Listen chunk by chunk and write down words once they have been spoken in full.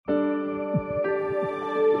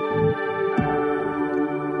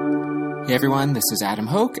Hey everyone, this is Adam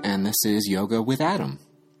Hoke, and this is Yoga with Adam.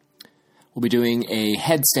 We'll be doing a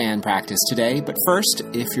headstand practice today, but first,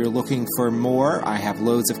 if you're looking for more, I have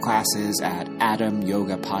loads of classes at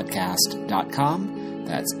adamyogapodcast.com.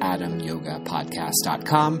 That's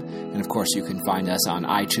adamyogapodcast.com. And of course, you can find us on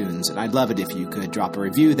iTunes, and I'd love it if you could drop a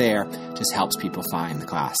review there. It just helps people find the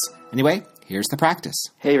class. Anyway, here's the practice.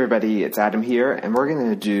 Hey everybody, it's Adam here, and we're going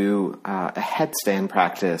to do a headstand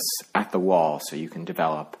practice at the wall so you can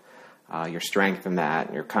develop your strength in that,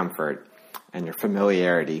 and your comfort, and your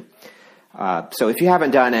familiarity. So if you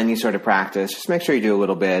haven't done any sort of practice, just make sure you do a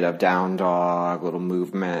little bit of down dog, a little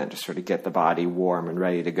movement, just sort of get the body warm and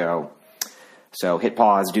ready to go. So hit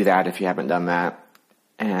pause, do that if you haven't done that,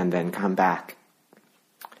 and then come back.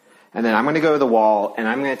 And then I'm going to go to the wall, and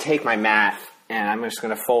I'm going to take my mat, and I'm just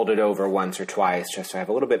going to fold it over once or twice just so I have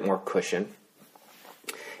a little bit more cushion.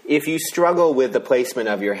 If you struggle with the placement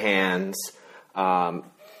of your hands,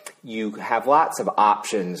 you have lots of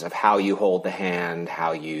options of how you hold the hand,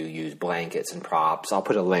 how you use blankets and props. I'll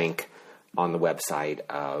put a link on the website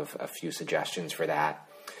of a few suggestions for that.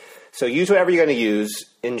 So use whatever you're going to use.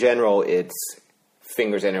 In general, it's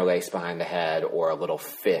fingers interlaced behind the head or a little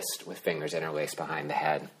fist with fingers interlaced behind the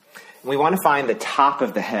head. And we want to find the top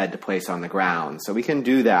of the head to place on the ground. So we can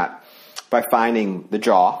do that by finding the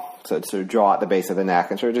jaw. So it's sort of jaw at the base of the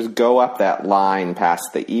neck and sort of just go up that line past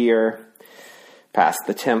the ear, past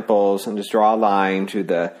the temples, and just draw a line to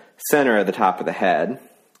the center of the top of the head.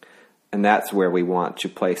 And that's where we want to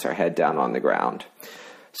place our head down on the ground.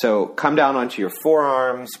 So come down onto your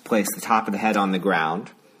forearms, place the top of the head on the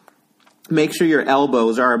ground. Make sure your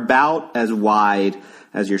elbows are about as wide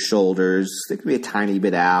as your shoulders. They can be a tiny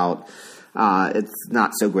bit out. It's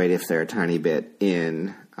not so great if they're a tiny bit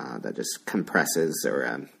in. That just compresses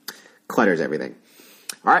or clutters everything.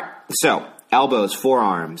 All right, so elbows,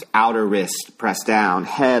 forearms, outer wrist, press down,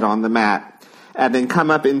 head on the mat, and then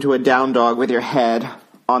come up into a down dog with your head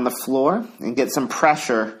on the floor and get some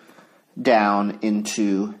pressure down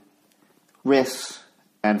into wrists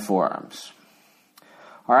and forearms.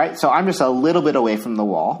 All right, so I'm just a little bit away from the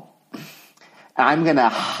wall. I'm going to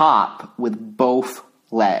hop with both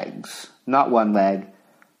legs, not one leg,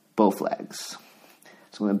 both legs.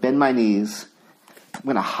 So I'm going to bend my knees. I'm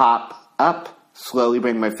going to hop up, slowly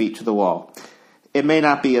bring my feet to the wall. It may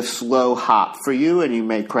not be a slow hop for you, and you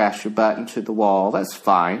may crash your butt into the wall. That's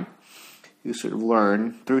fine. You sort of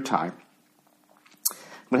learn through time. I'm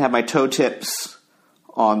going to have my toe tips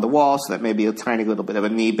on the wall, so that may be a tiny little bit of a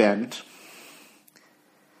knee bend.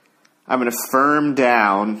 I'm going to firm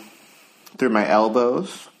down through my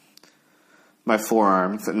elbows, my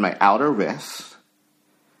forearms, and my outer wrists.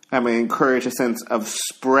 I'm going to encourage a sense of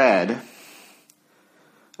spread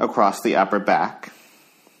across the upper back,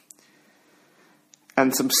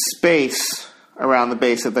 and some space around the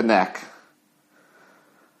base of the neck.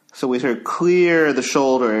 So we sort of clear the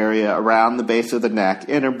shoulder area around the base of the neck,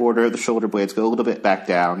 inner border of the shoulder blades go a little bit back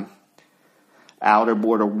down, outer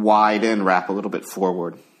border widen, wrap a little bit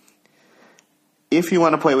forward. If you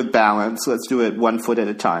want to play with balance, let's do it 1 foot at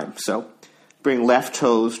a time. So bring left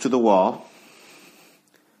toes to the wall,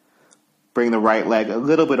 bring the right leg a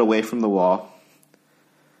little bit away from the wall.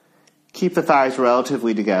 Keep the thighs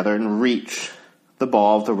relatively together and reach the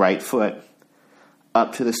ball of the right foot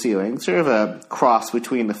up to the ceiling. Sort of a cross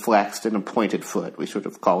between a flexed and a pointed foot. We sort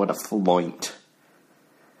of call it a floint.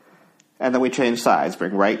 And then we change sides.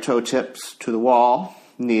 Bring right toe tips to the wall,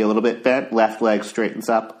 knee a little bit bent, left leg straightens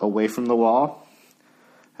up away from the wall.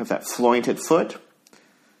 Have that flointed foot.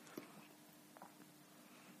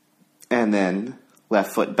 And then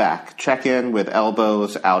left foot back. Check in with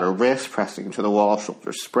elbows, outer wrist, pressing to the wall,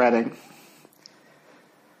 shoulders spreading.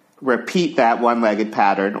 Repeat that one-legged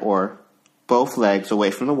pattern or both legs away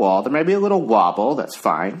from the wall. There may be a little wobble, that's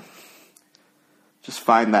fine. Just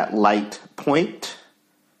find that light point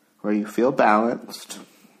where you feel balanced.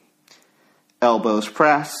 Elbows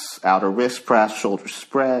press, outer wrist press, shoulders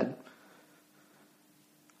spread.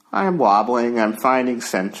 I'm wobbling, I'm finding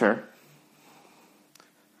center.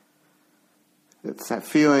 It's that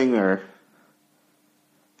feeling where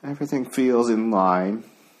everything feels in line.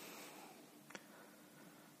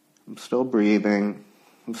 I'm still breathing.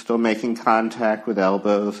 I'm still making contact with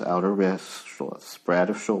elbows, outer wrists, spread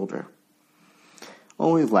of shoulder.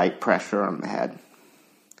 Only light pressure on the head.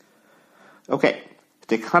 Okay,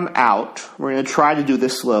 to come out, we're going to try to do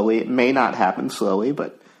this slowly. It may not happen slowly,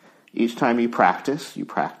 but each time you practice, you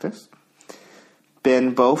practice.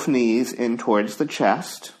 Bend both knees in towards the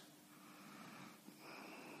chest.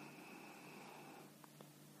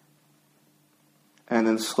 And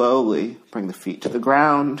then slowly bring the feet to the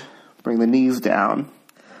ground, bring the knees down,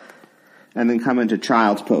 And then come into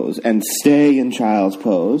child's pose. And stay in child's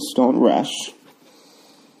pose. Don't rush.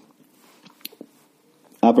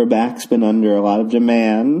 Upper back's been under a lot of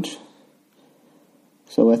demand.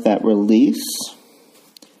 So let that release.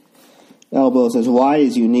 Elbows as wide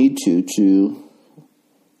as you need to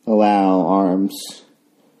allow arms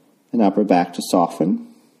and upper back to soften.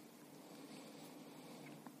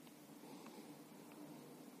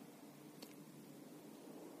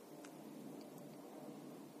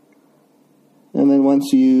 And then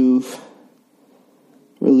once you've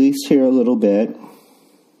released here a little bit,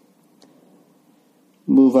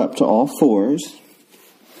 move up to all fours.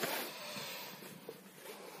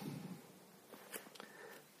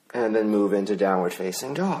 And then move into downward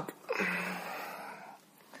facing dog.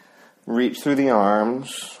 Reach through the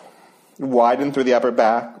arms, widen through the upper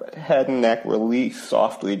back, head and neck release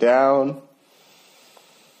softly down.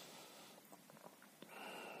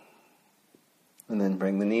 And then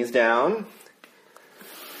bring the knees down.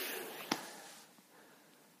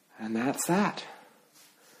 And that's that.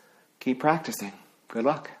 Keep practicing. Good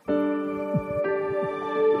luck.